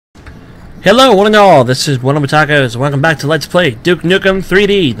Hello, one and all. This is WellArmedWithTacos. Welcome back to Let's Play Duke Nukem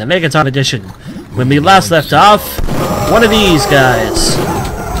 3D, the Megaton edition. When we last left off, one of these guys.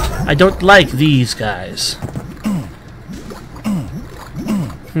 I don't like these guys.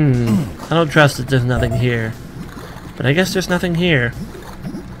 I don't trust that there's nothing here. But I guess there's nothing here.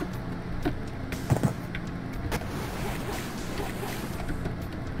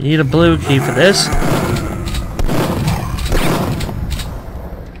 You need a blue key for this.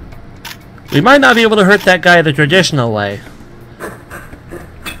 We might not be able to hurt that guy the traditional way.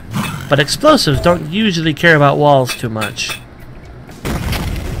 But explosives don't usually care about walls too much.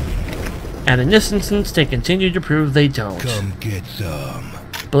 And in this instance, they continue to prove they don't. Come get some.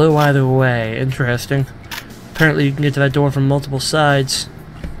 Blue either way. Interesting. Apparently you can get to that door from multiple sides.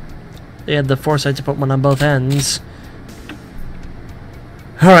 They had the foresight to put one on both ends.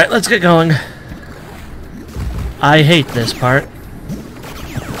 Alright, let's get going. I hate this part.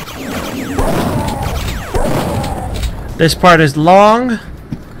 This part is long,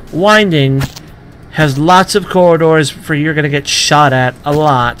 winding, has lots of corridors for you're gonna get shot at a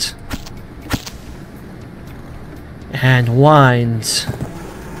lot. And winds.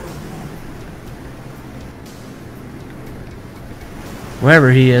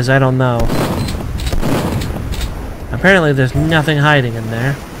 Wherever he is, I don't know. Apparently there's nothing hiding in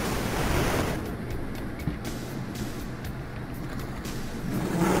there.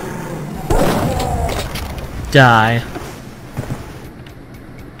 Die.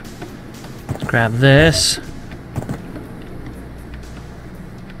 Grab this.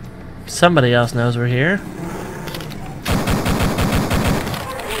 Somebody else knows we're here.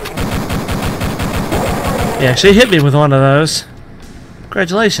 He actually hit me with one of those.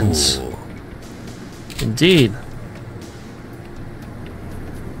 Congratulations. Ooh. Indeed.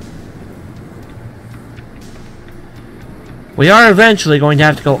 We are eventually going to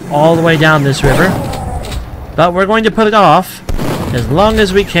have to go all the way down this river, but we're going to put it off as long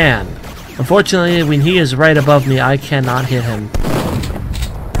as we can. Unfortunately, when he is right above me, I cannot hit him.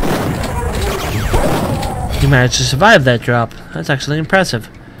 He managed to survive that drop. That's actually impressive.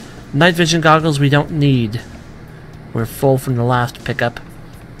 Night vision goggles we don't need. We're full from the last pickup.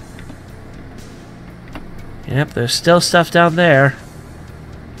 Yep, there's still stuff down there.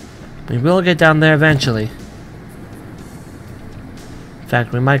 We will get down there eventually. In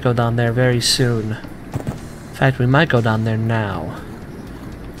fact, we might go down there very soon. In fact, we might go down there now.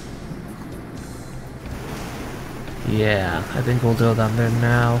 Yeah, I think we'll go down there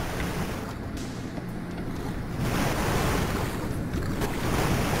now.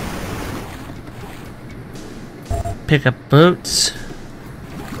 Pick up boots.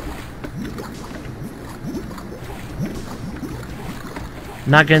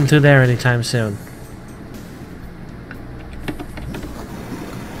 Not getting through there anytime soon.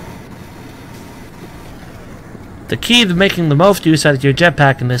 The key to making the most use out of your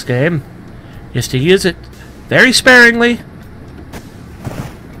jetpack in this game is to use it very sparingly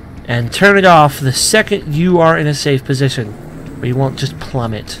and turn it off the second you are in a safe position where you won't just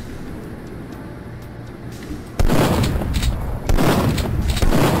plummet.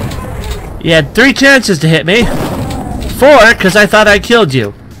 You had 3 chances to hit me. 4 because I thought I killed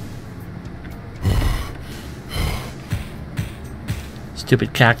you.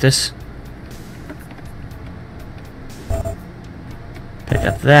 Stupid cactus. Pick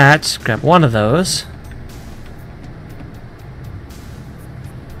up that. Grab one of those.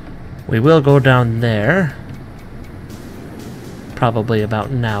 We will go down there. Probably about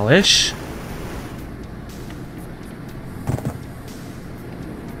now-ish.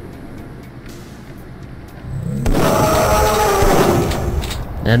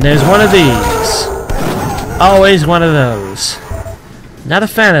 And there's one of these. Always one of those. Not a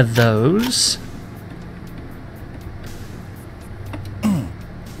fan of those.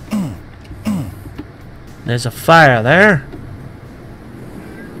 There's a fire there.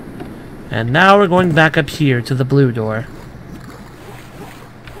 And now we're going back up here to the blue door.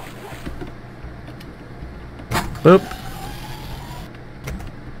 Boop.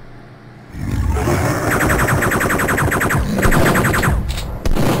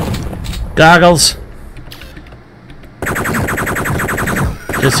 Goggles.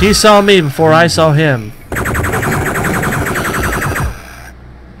 Because he saw me before I saw him.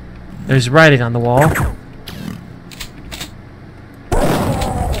 There's writing on the wall.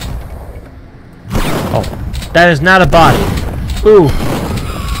 Oh, that is not a body. Ooh.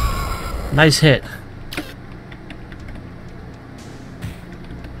 Nice hit.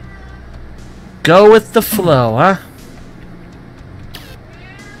 Go with the flow, huh?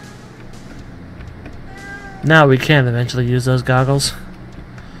 Now we can eventually use those goggles.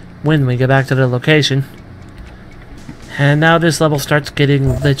 when we get back to the location. And now this level starts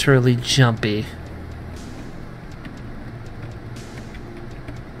getting literally jumpy.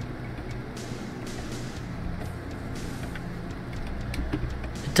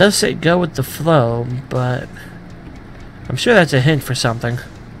 It does say go with the flow, but I'm sure that's a hint for something.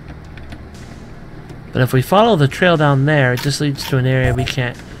 But if we follow the trail down there, it just leads to an area we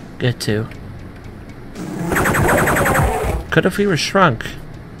can't get to. Could if we were shrunk.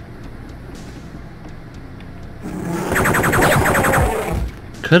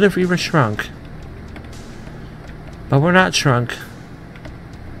 Could if we were shrunk. But we're not shrunk.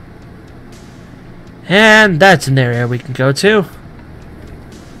 And that's an area we can go to.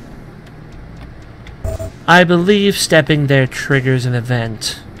 I believe stepping there triggers an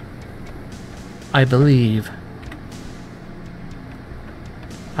event. I believe.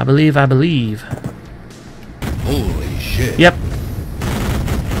 I believe. Holy shit. Yep.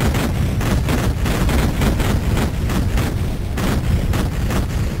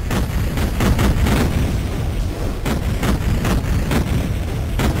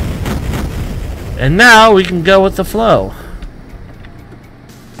 And now we can go with the flow.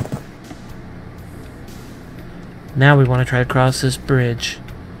 Now we want to try to cross this bridge.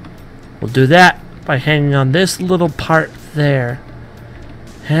 We'll do that by hanging on this little part there.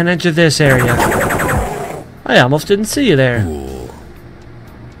 And enter this area. I almost didn't see you there.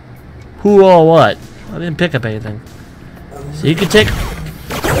 Who or what? I didn't pick up anything. So you can take...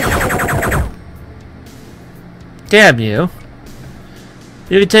 Damn you.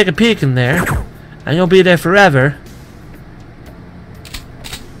 You can take a peek in there. And you'll be there forever.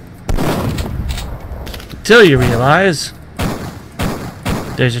 Until you realize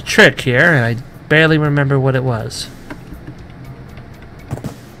there's a trick here, and I barely remember what it was.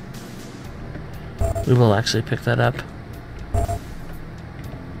 We will actually pick that up.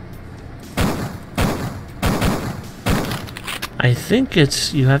 I think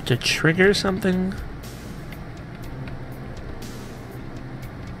it's you have to trigger something.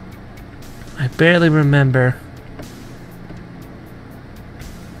 I barely remember.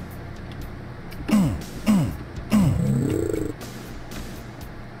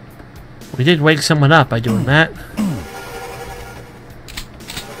 We did wake someone up by doing that.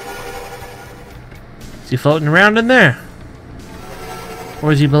 Is he floating around in there?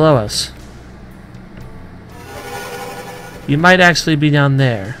 Or is he below us? You might actually be down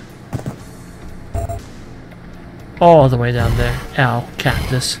there. All the way down there. Ow,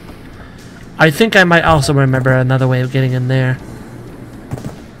 cactus. I think I might also remember another way of getting in there.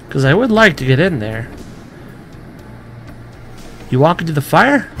 Because I would like to get in there. You walk into the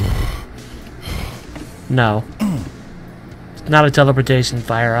fire? No. It's not a teleportation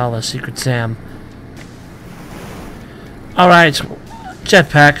fire, a la Secret Sam. Alright,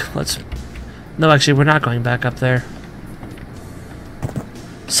 jetpack. Let's... No, actually, we're not going back up there.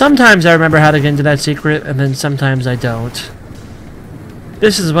 Sometimes I remember how to get into that secret, and then sometimes I don't.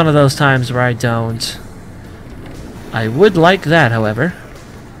 This is one of those times where I don't. I would like that, however.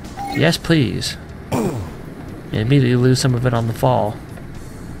 Yes, please. And immediately lose some of it on the fall.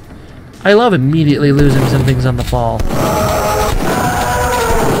 I love immediately losing some things on the fall.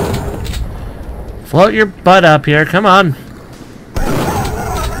 Float your butt up here, come on.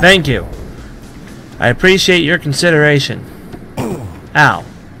 Thank you. I appreciate your consideration. Ow.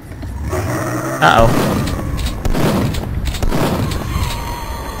 Uh-oh.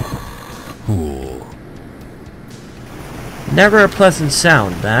 Never a pleasant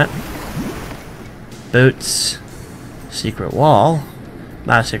sound, that. Boots. Secret wall.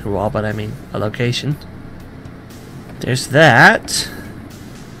 Not a secret wall, but I mean a location. There's that.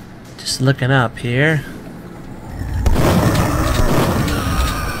 Just looking up here.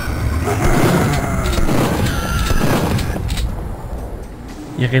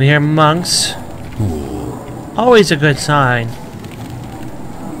 You can hear monks. Always a good sign.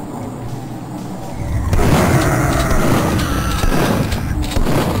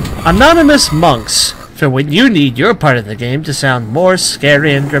 Anonymous monks, for when you need your part of the game to sound more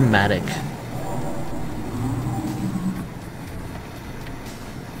scary and dramatic.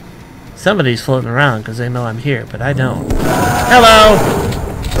 Somebody's floating around because they know I'm here, but I don't. Hello!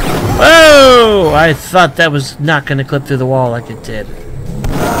 Whoa! I thought that was not going to clip through the wall like it did.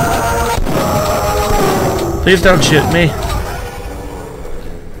 Please don't shoot me.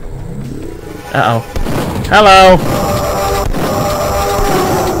 Uh-oh. Hello!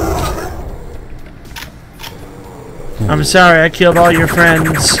 I'm sorry I killed all your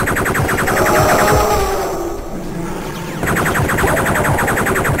friends.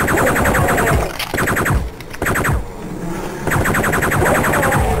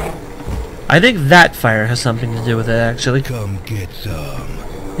 I think that fire has something to do with it, actually. Come get some.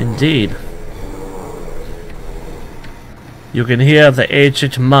 Indeed. You can hear the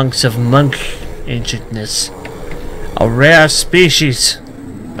ancient monks of monk ancientness. A rare species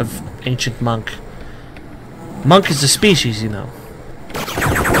of ancient monk. Monk is a species, you know.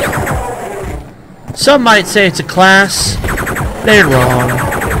 Some might say it's a class. They're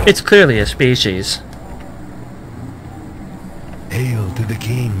wrong. It's clearly a species. Hail to the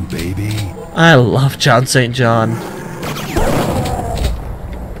king, baby. I love John St. John.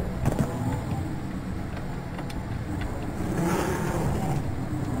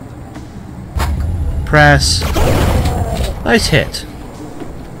 Press. Nice hit.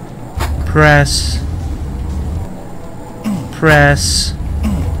 Press. Press.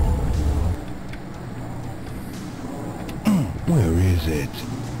 Where is it?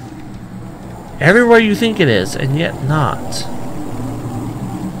 Everywhere you think it is, and yet not.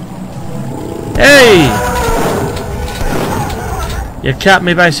 Hey! You caught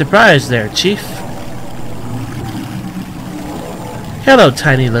me by surprise there, Chief. Hello,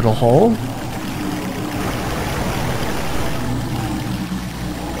 tiny little hole.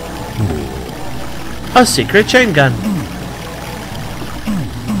 A secret chain gun.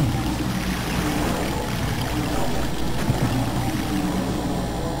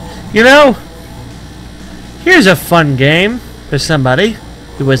 You know, here's a fun game for somebody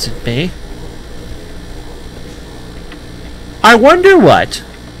who isn't me. I wonder what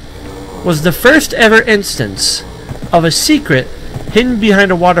was the first ever instance of a secret hidden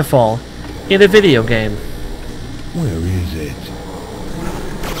behind a waterfall in a video game. Where is it?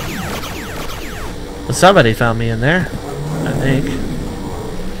 Well, somebody found me in there, I think.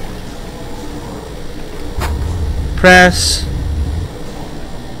 Press.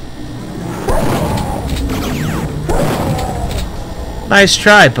 Nice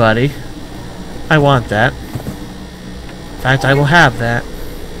try, buddy. I want that. In fact, I will have that.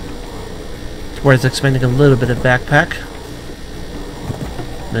 It's worth expending a little bit of backpack.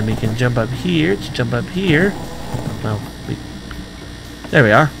 Then we can jump up here to jump up here. Well, there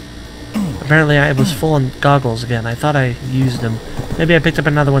we are. Apparently I was full on goggles again. I thought I used them. Maybe I picked up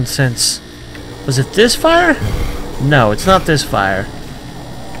another one since. Was it this fire? No, it's not this fire.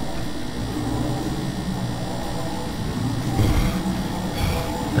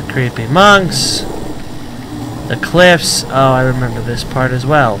 The creepy monks. The cliffs. Oh, I remember this part as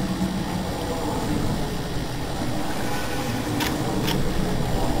well.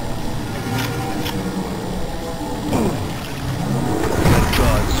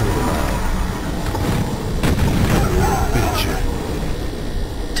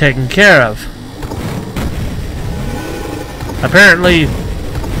 Taken care of. Apparently,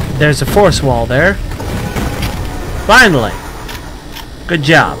 there's a force wall there. Finally! Good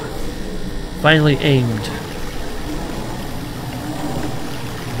job. Finally aimed.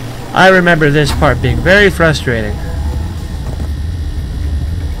 I remember this part being very frustrating.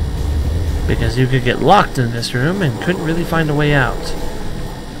 Because you could get locked in this room and couldn't really find a way out.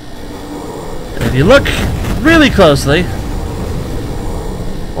 And if you look really closely,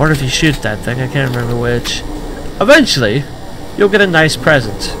 or if you shoot that thing, I can't remember which, eventually, you'll get a nice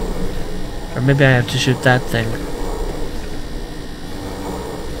present. Or maybe I have to shoot that thing.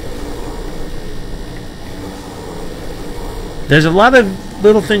 There's a lot of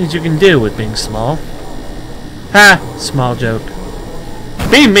little things you can do with being small. Ha! Small joke.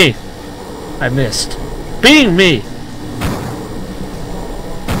 Beam me! I missed. Beam me!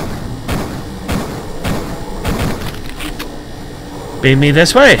 Beam me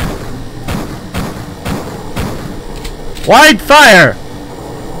this way. Wide fire!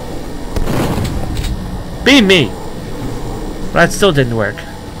 Beam me! But that still didn't work.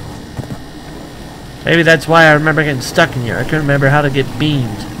 Maybe that's why I remember getting stuck in here. I couldn't remember how to get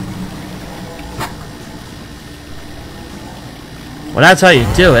beamed. Well, that's how you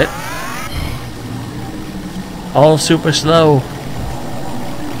do it. All super slow.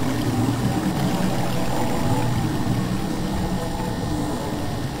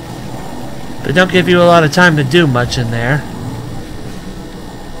 They don't give you a lot of time to do much in there.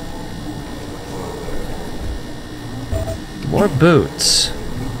 More boots.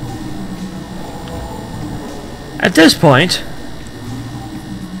 At this point,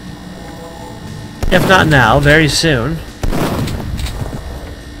 if not now, very soon,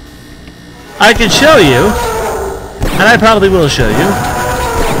 I can show you, and I probably will show you,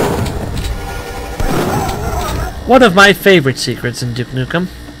 one of my favorite secrets in Duke Nukem.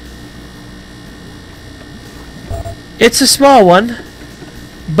 It's a small one,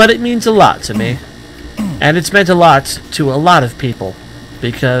 but it means a lot to me. And it's meant a lot to a lot of people.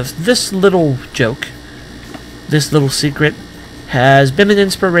 because this little joke, this little secret, has been an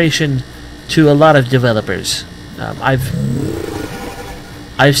inspiration to a lot of developers. I've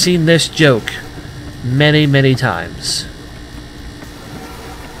seen this joke many times.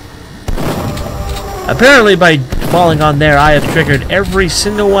 Apparently, by falling on there, I have triggered every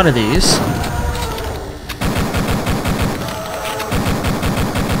single one of these.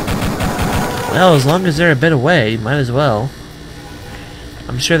 Well, as long as they're a bit away, might as well.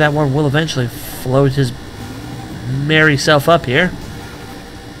 I'm sure that one will eventually float his merry self up here.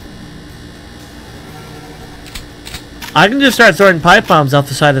 I can just start throwing pipe bombs off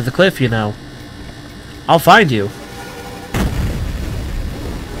the side of the cliff, you know. I'll find you.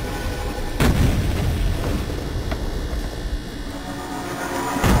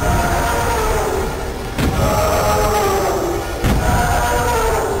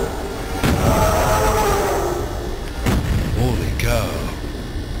 Holy cow.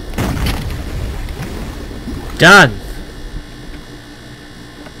 Done.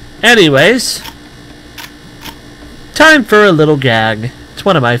 Anyways, time for a little gag. It's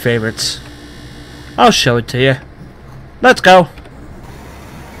one of my favorites. I'll show it to you. Let's go.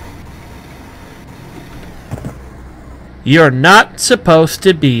 You're not supposed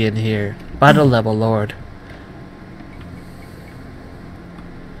to be in here by the level lord.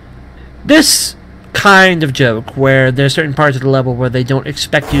 This kind of joke where there's certain parts of the level where they don't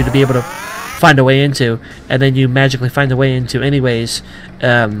expect you to be able to find a way into, and then you magically find a way into anyways,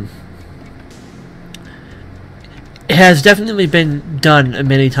 has definitely been done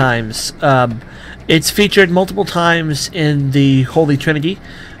many times. It's featured multiple times in the Holy Trinity,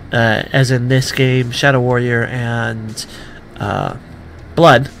 as in this game, Shadow Warrior, and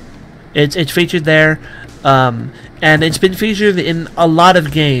Blood. It's featured there, and it's been featured in a lot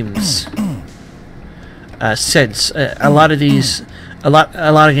of games since. A lot of these, a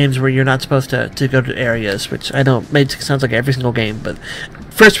lot of games where you're not supposed to go to areas, which I know it sounds like every single game, but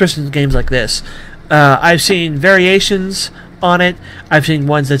first-person games like this. I've seen variations on it. I've seen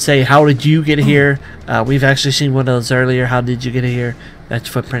ones that say, "How did you get here?" We've actually seen one of those earlier. How did you get here? That's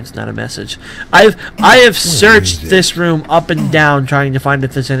footprints, not a message. I have searched this room up and down trying to find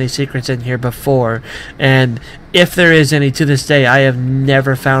if there's any secrets in here before, and if there is any to this day, I have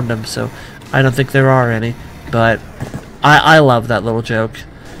never found them. So I don't think there are any. But I love that little joke,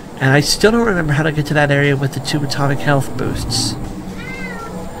 and I still don't remember how to get to that area with the 2 atomic health boosts.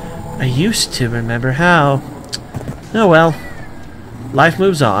 I used to remember how. Oh well. Life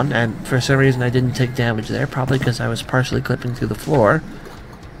moves on, and for some reason I didn't take damage there, probably because I was partially clipping through the floor.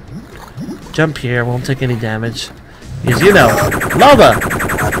 Jump here, won't take any damage. Because, you know, lava!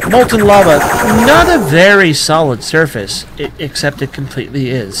 Molten lava, not a very solid surface, except it completely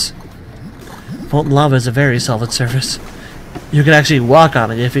is. Molten lava is a very solid surface. You can actually walk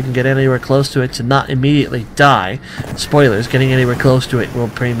on it if you can get anywhere close to it to not immediately die. Spoilers, getting anywhere close to it will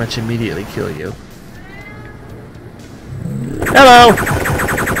pretty much immediately kill you. Hello!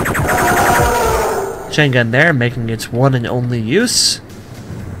 Chain gun there, making its one and only use.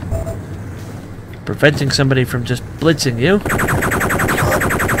 Preventing somebody from just blitzing you.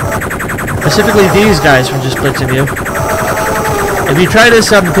 Specifically these guys from just blitzing you. If you try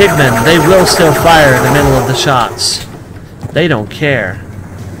this on pigmen, they will still fire in the middle of the shots. They don't care.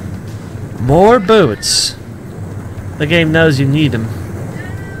 More boots. The game knows you need them.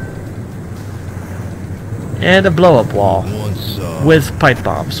 And a blow-up wall with pipe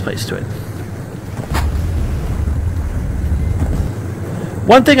bombs placed to it.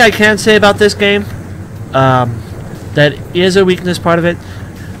 One thing I can say about this game, that is a weakness part of it.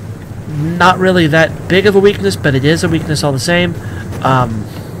 Not really that big of a weakness, but it is a weakness all the same.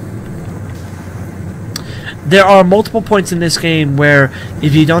 There are multiple points in this game where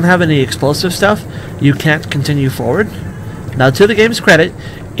if you don't have any explosive stuff, you can't continue forward. Now, to the game's credit,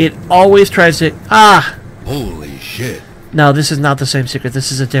 it always tries to... Holy shit. No, this is not the same secret.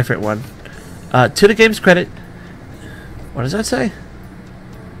 This is a different one. To the game's credit... What does that say?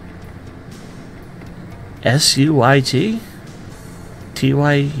 S-U-I-T?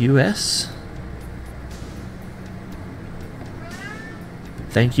 T-Y-U-S?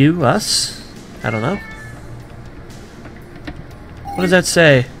 Thank you, us? I don't know. What does that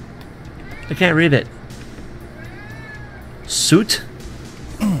say? I can't read it. Suit?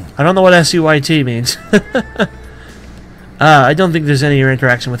 I don't know what S-U-I-T means. I don't think there's any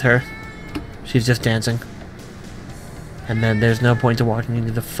interaction with her. She's just dancing. And then there's no point to walking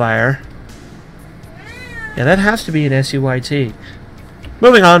into the fire. Yeah, that has to be an S-U-I-T.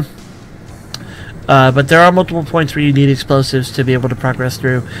 Moving on. But there are multiple points where you need explosives to be able to progress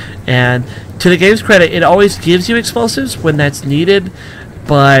through. And to the game's credit, it always gives you explosives when that's needed.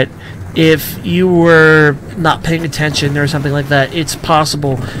 but if you were not paying attention or something like that, it's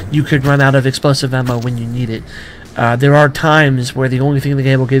possible you could run out of explosive ammo when you need it. There are times where the only thing the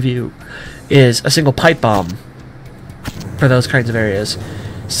game will give you is a single pipe bomb for those kinds of areas.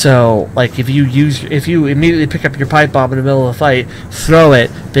 So, like, if you immediately pick up your pipe bomb in the middle of a fight, throw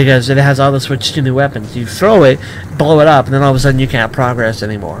it, because it has auto switch to new weapons. You throw it, blow it up, and then all of a sudden you can't progress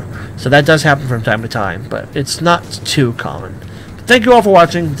anymore. So that does happen from time to time, but it's not too common. But thank you all for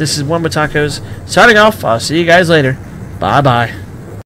watching. This is WellArmedWithTacos signing off. I'll see you guys later. Bye-bye.